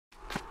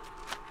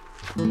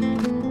Hello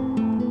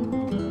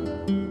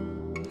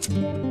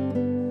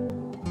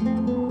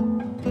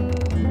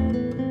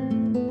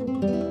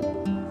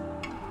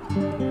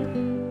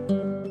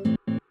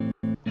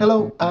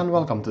and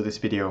welcome to this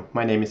video.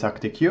 My name is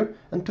ActiQ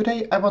and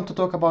today I want to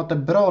talk about the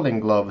Brawling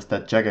Gloves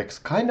that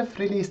Jagex kind of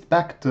released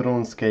back to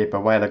RuneScape a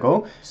while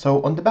ago.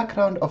 So on the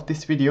background of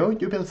this video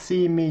you will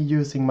see me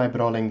using my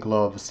Brawling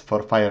Gloves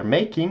for fire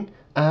making,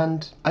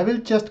 and I will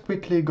just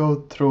quickly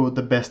go through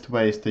the best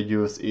ways to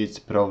use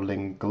each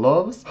Brawling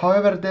Gloves.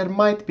 However, there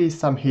might be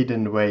some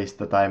hidden ways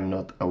that I'm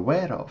not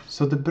aware of.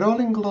 So the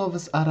Brawling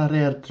Gloves are a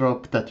rare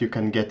drop that you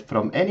can get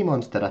from any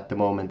monster at the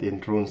moment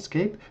in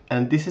RuneScape,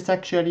 and this is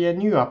actually a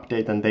new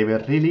update and they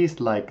were released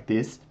like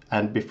this.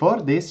 And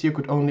before this you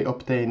could only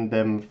obtain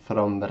them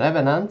from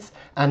Revenants,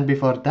 and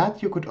before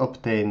that you could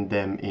obtain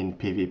them in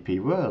PvP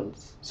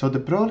worlds. So the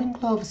Brawling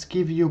Gloves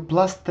give you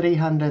plus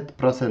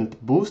 300%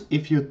 boost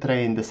if you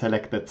train the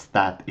selected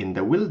stat in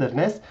the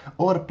wilderness,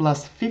 or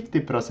plus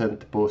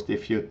 50% boost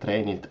if you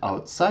train it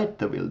outside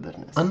the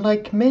wilderness.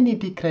 Unlike many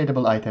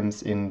degradable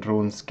items in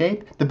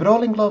RuneScape, the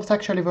Brawling Gloves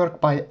actually work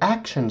by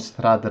actions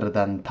rather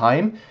than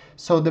time.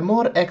 So the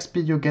more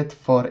XP you get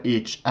for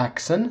each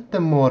action, the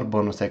more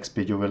bonus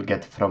XP you will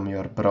get from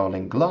your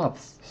Brawling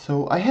Gloves.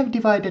 So I have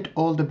divided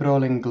all the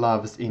Brawling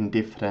Gloves in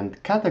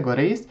different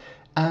categories,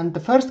 and the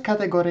first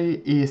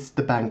category is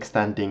the bank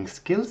standing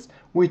skills,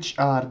 which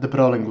are the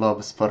Brawling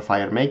Gloves for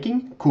fire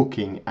making,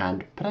 cooking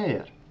and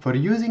prayer. For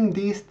using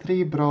these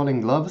three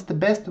Brawling Gloves, the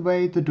best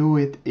way to do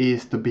it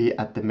is to be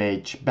at the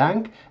Mage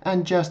Bank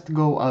and just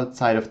go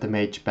outside of the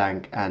Mage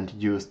Bank and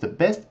use the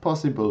best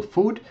possible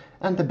food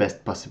and the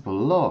best possible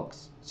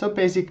logs. So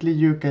basically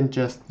you can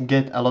just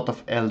get a lot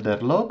of Elder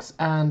Logs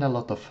and a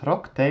lot of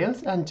Rock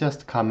Tails and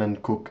just come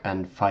and cook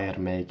and fire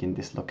make in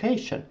this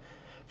location.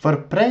 For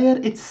prayer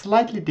it's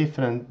slightly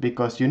different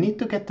because you need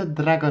to get the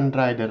Dragon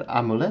Rider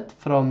amulet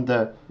from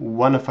the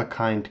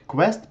one-of-a-kind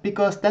quest,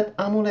 because that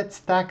amulet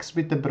stacks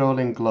with the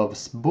Brawling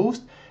Gloves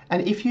boost,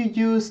 and if you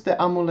use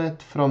the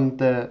amulet from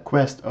the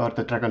quest or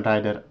the Dragon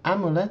Rider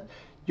amulet,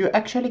 you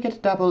actually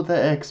get double the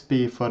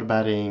XP for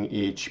burying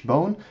each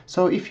bone.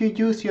 So if you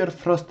use your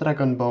Frost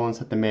Dragon bones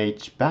at the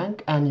Mage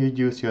Bank and you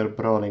use your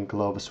Brawling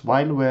Gloves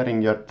while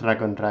wearing your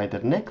Dragon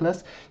Rider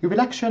necklace, you will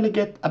actually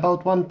get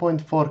about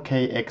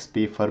 1.4k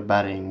XP for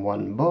burying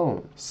one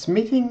bone.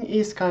 Smithing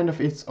is kind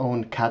of its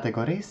own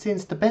category,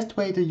 since the best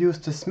way to use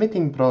the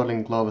smithing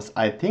Brawling Gloves,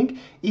 I think,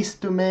 is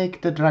to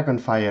make the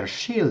Dragonfire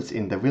shields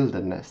in the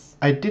wilderness.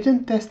 I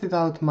didn't test it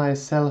out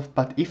myself,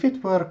 but if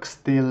it works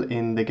still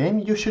in the game,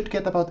 you should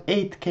get about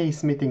 8k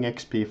smithing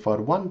XP for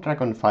one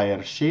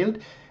Dragonfire shield,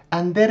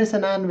 and there is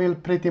an anvil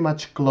pretty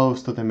much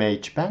close to the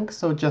Mage Bank,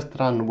 so just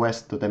run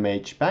west to the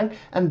Mage Bank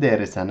and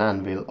there is an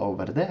anvil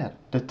over there.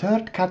 The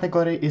third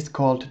category is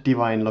called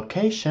Divine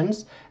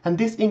Locations, and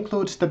this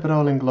includes the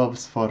Brawling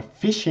Gloves for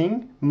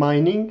fishing,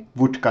 mining,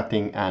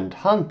 woodcutting and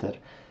hunter.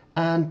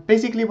 And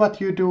basically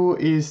what you do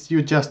is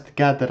you just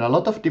gather a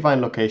lot of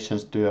divine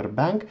locations to your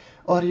bank,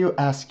 or you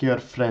ask your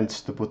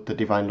friends to put the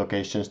divine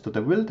locations to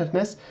the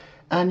wilderness,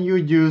 and you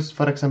use,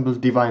 for example,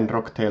 divine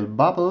rocktail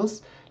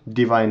bubbles,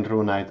 divine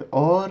runite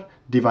ore,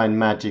 divine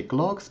magic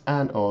logs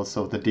and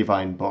also the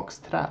divine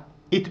box trap.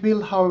 It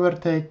will however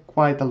take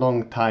quite a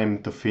long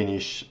time to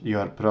finish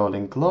your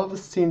Brawling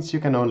Gloves, since you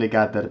can only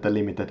gather the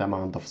limited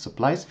amount of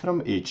supplies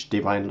from each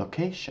divine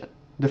location.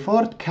 The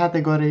fourth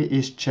category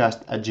is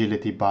just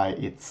agility by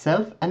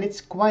itself, and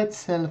it's quite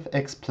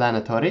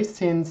self-explanatory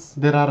since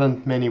there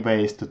aren't many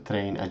ways to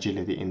train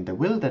agility in the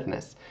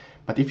wilderness.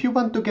 But if you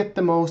want to get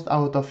the most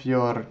out of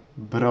your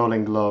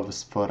Brawling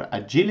Gloves for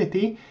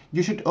agility,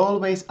 you should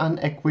always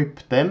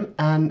unequip them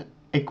and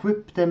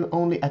equip them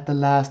only at the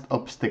last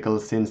obstacle,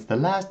 since the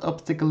last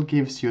obstacle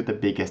gives you the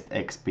biggest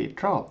XP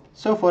drop.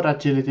 So for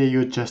agility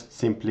you just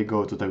simply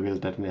go to the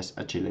wilderness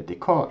agility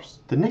course.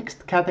 The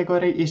next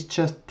category is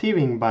just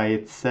thieving by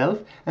itself,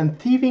 and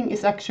thieving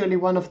is actually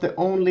one of the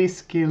only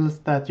skills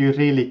that you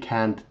really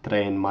can't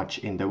train much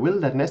in the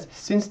wilderness,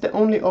 since the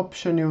only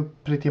option you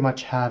pretty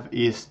much have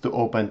is to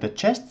open the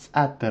chests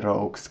at the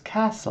rogue's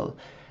castle.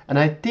 And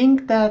I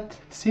think that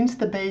since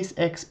the base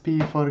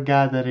XP for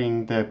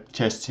gathering the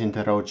chests in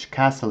the Roach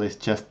Castle is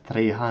just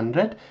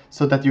 300,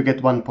 so that you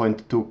get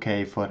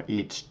 1.2k for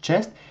each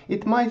chest,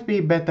 it might be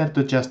better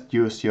to just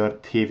use your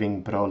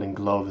thieving Brawling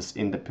Gloves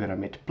in the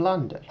Pyramid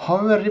Plunder.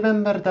 However,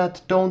 remember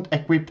that don't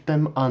equip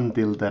them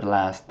until the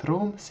last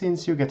room,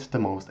 since you get the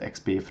most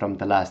XP from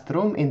the last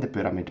room in the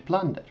Pyramid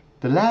Plunder.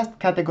 The last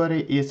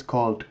category is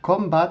called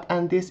Combat,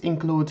 and this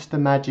includes the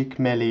magic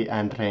melee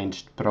and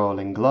ranged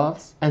Brawling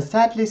Gloves. And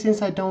sadly,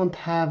 since I don't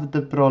have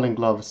the Brawling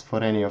Gloves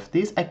for any of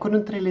these, I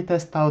couldn't really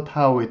test out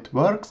how it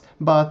works,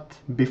 but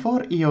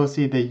before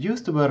EOC they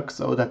used to work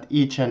so that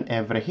each and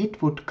every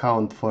hit would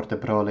count for the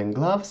Brawling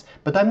Gloves,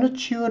 but I'm not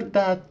sure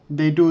that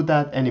they do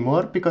that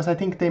anymore, because I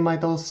think they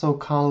might also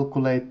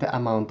calculate the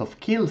amount of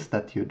kills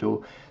that you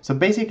do. So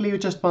basically you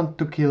just want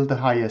to kill the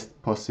highest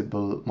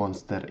possible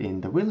monster in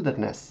the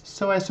wilderness.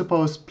 So I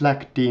suppose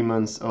Black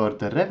Demons or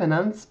the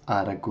Revenants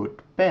are a good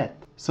bet.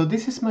 So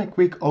this is my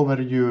quick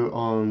overview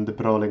on the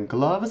Brawling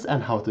Gloves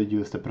and how to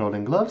use the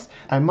Brawling Gloves.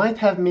 I might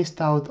have missed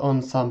out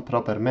on some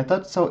proper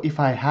methods, so if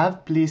I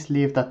have, please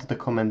leave that to the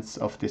comments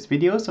of this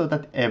video so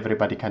that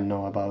everybody can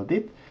know about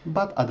it.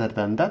 But other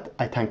than that,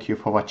 I thank you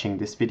for watching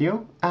this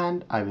video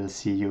and I will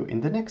see you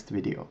in the next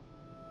video.